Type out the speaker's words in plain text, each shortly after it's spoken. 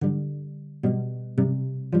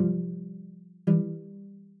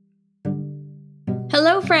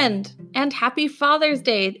Hello, friend, and happy Father's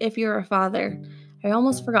Day if you're a father. I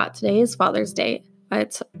almost forgot today is Father's Day.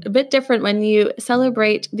 It's a bit different when you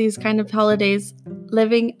celebrate these kind of holidays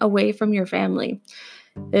living away from your family.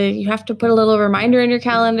 You have to put a little reminder in your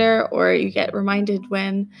calendar, or you get reminded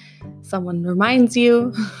when someone reminds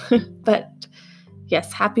you. But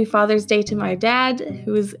yes, happy Father's Day to my dad,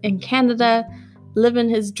 who is in Canada, living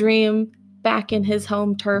his dream back in his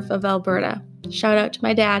home turf of Alberta. Shout out to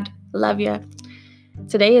my dad. Love ya.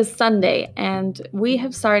 Today is Sunday, and we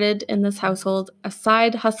have started in this household a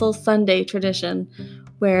side hustle Sunday tradition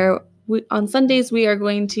where on Sundays we are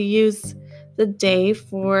going to use the day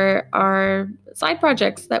for our side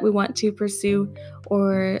projects that we want to pursue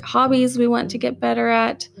or hobbies we want to get better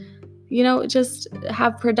at. Just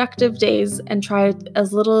have productive days and try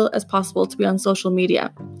as little as possible to be on social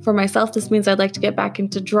media. For myself, this means I'd like to get back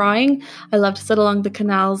into drawing. I love to sit along the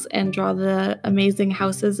canals and draw the amazing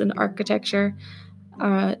houses and architecture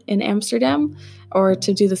in Amsterdam, or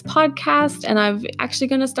to do this podcast. And I'm actually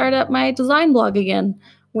going to start up my design blog again,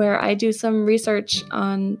 where I do some research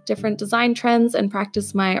on different design trends and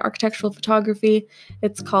practice my architectural photography.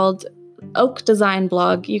 It's called Oak Design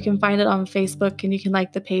Blog. You can find it on Facebook, and you can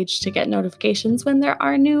like the page to get notifications when there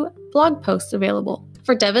are new blog posts available.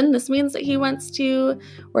 For Devin, this means that he wants to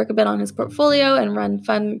work a bit on his portfolio and run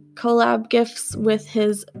fun collab gifts with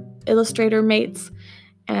his Illustrator mates.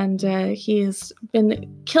 And he has been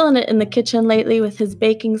killing it in the kitchen lately with his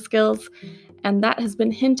baking skills. And that has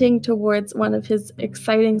been hinting towards one of his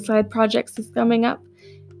exciting side projects that's coming up.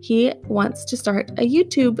 He wants to start a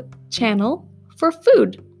YouTube channel for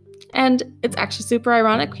food. And it's actually super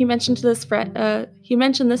ironic. He mentioned this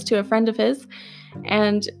to a friend of his,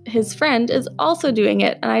 and his friend is also doing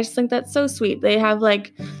it. And I just think that's so sweet. They have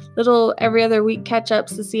like little every other week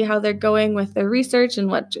catch-ups to see how they're going with their research and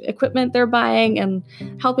what equipment they're buying and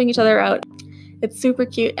helping each other out. It's super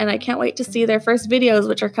cute, and I can't wait to see their first videos,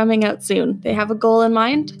 which are coming out soon. They have a goal in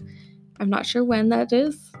mind. I'm not sure when that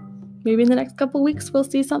is. Maybe in the next couple weeks we'll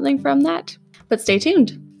see something from that. But stay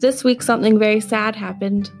tuned. This week something very sad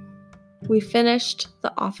happened. We finished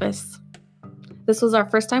The Office. This was our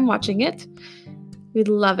first time watching it. We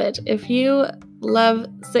love it. If you love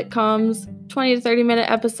sitcoms, 20 to 30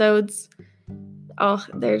 minute episodes,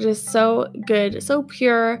 they're just so good, so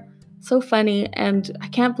pure, so funny, and I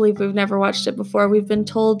can't believe we've never watched it before. We've been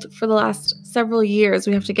told for the last several years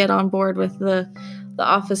we have to get on board with the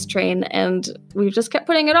Office train, and we've just kept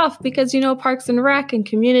putting it off because, Parks and Rec and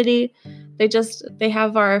Community, they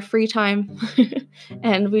have our free time,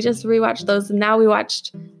 and we just rewatched those, and now we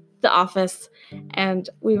watched The Office, and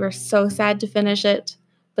we were so sad to finish it.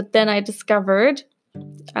 But then I discovered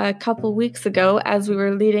a couple weeks ago, as we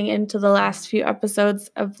were leading into the last few episodes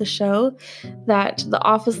of the show, that the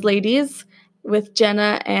Office ladies with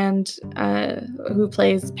Jenna and who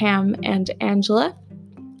plays Pam and Angela,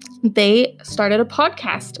 they started a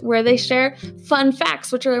podcast where they share fun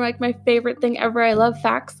facts, which are like my favorite thing ever. I love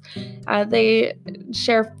facts. They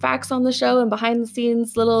share facts on the show and behind the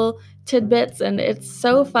scenes little tidbits, and it's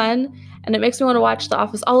so fun. And it makes me want to watch The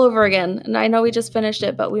Office all over again. And I know we just finished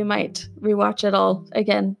it, but we might rewatch it all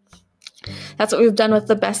again. That's what we've done with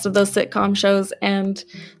the best of those sitcom shows, and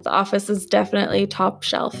The Office is definitely top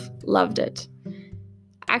shelf. Loved it.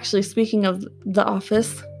 Actually, speaking of The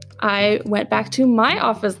Office, I went back to my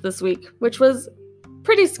office this week, which was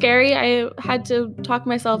pretty scary. I had to talk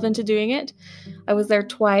myself into doing it. I was there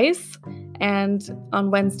twice, and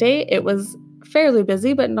on Wednesday it was fairly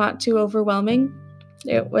busy, but not too overwhelming.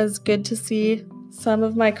 It was good to see some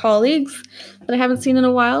of my colleagues that I haven't seen in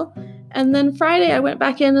a while. And then Friday I went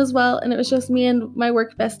back in as well, and it was just me and my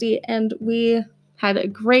work bestie, and we had a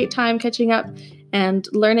great time catching up and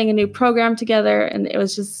learning a new program together. And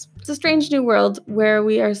it's a strange new world where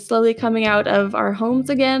we are slowly coming out of our homes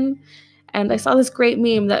again. And I saw this great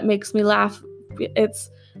meme that makes me laugh. It's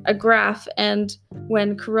a graph, and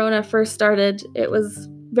when Corona first started, it was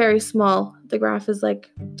very small. The graph is like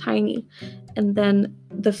tiny. And then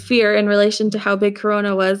the fear in relation to how big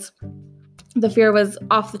Corona was, the fear was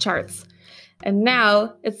off the charts. And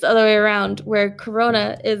now it's the other way around, where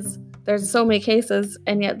Corona there's so many cases,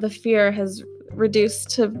 and yet the fear has reduced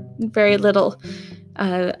to very little.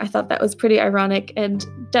 I thought that was pretty ironic and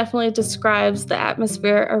definitely describes the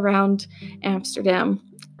atmosphere around Amsterdam.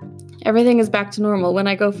 Everything is back to normal. When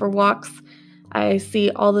I go for walks, I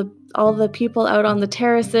see all the people out on the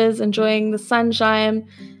terraces enjoying the sunshine,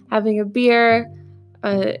 having a beer,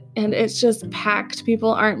 and it's just packed. People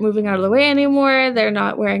aren't moving out of the way anymore. They're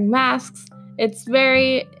not wearing masks. it's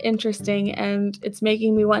very interesting, and it's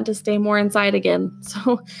making me want to stay more inside again.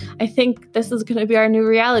 So I think this is going to be our new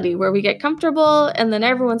reality, where we get comfortable and then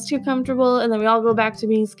everyone's too comfortable, and then we all go back to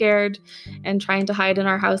being scared and trying to hide in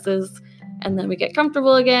our houses, and then we get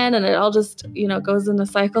comfortable again, and it all just, goes in a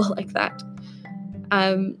cycle like that.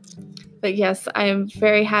 But yes, I am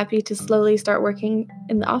very happy to slowly start working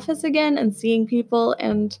in the office again and seeing people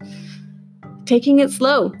and taking it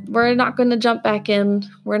slow. We're not going to jump back in.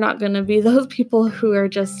 We're not going to be those people who are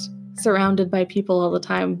just surrounded by people all the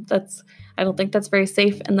time. I don't think that's very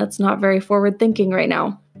safe, and that's not very forward thinking right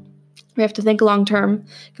now. We have to think long term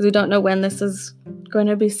because we don't know when this is going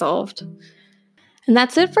to be solved. And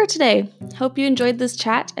that's it for today. Hope you enjoyed this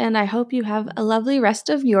chat, and I hope you have a lovely rest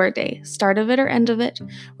of your day, start of it or end of it.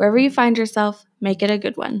 Wherever you find yourself, make it a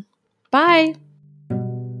good one. Bye!